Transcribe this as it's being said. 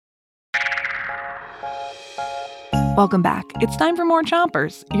Welcome back. It's time for more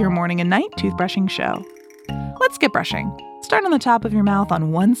Chompers, your morning and night toothbrushing show. Let's get brushing. Start on the top of your mouth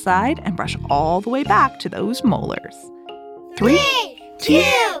on one side and brush all the way back to those molars. 3, 2,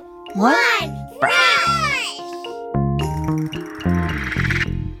 1, brush!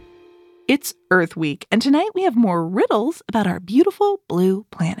 It's Earth Week, and tonight we have more riddles about our beautiful blue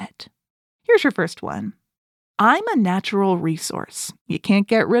planet. Here's your first one. I'm a natural resource. You can't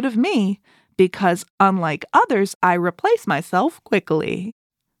get rid of me because, unlike others, I replace myself quickly.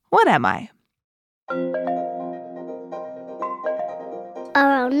 What am I?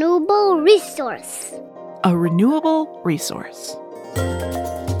 A renewable resource. A renewable resource.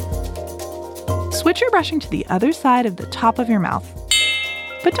 Switch your brushing to the other side of the top of your mouth,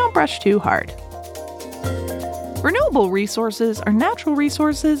 but don't brush too hard. Renewable resources are natural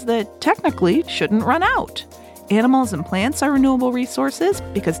resources that technically shouldn't run out. Animals and plants are renewable resources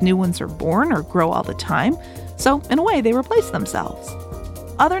because new ones are born or grow all the time, so in a way they replace themselves.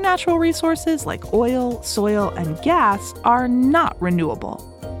 Other natural resources like oil, soil, and gas are not renewable.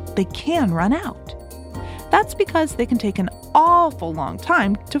 They can run out. That's because they can take an awful long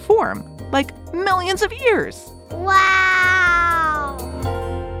time to form, like millions of years. Wow!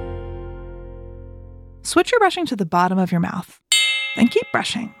 Switch your brushing to the bottom of your mouth, then keep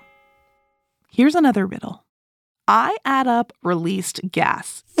brushing. Here's another riddle. I add up released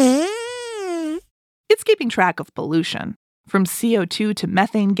gas. It's keeping track of pollution. From CO2 to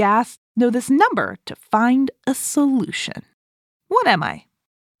methane gas, know this number to find a solution. What am I?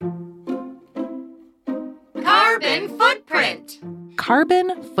 Carbon footprint.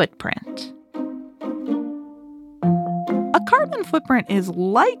 Carbon footprint. A carbon footprint is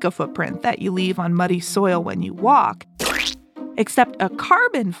like a footprint that you leave on muddy soil when you walk, except a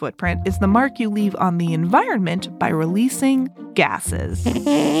carbon footprint is the mark you leave on the environment by releasing gases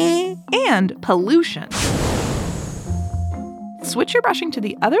and pollution. Switch your brushing to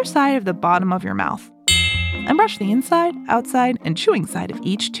the other side of the bottom of your mouth and brush the inside, outside, and chewing side of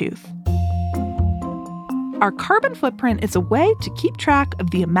each tooth. Our carbon footprint is a way to keep track of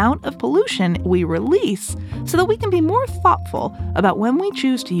the amount of pollution we release so that we can be more thoughtful about when we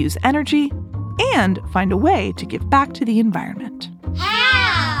choose to use energy and find a way to give back to the environment.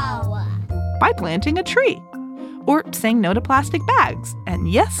 How? By planting a tree, or saying no to plastic bags,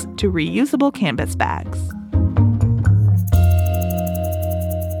 and yes to reusable canvas bags.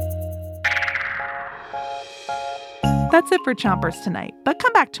 That's it for Chompers tonight, but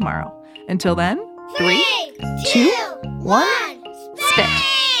come back tomorrow. Until then, 3, 2, 1, spit.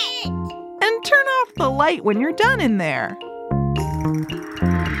 And turn off the light when you're done in there.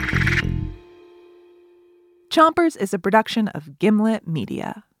 Chompers is a production of Gimlet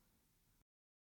Media.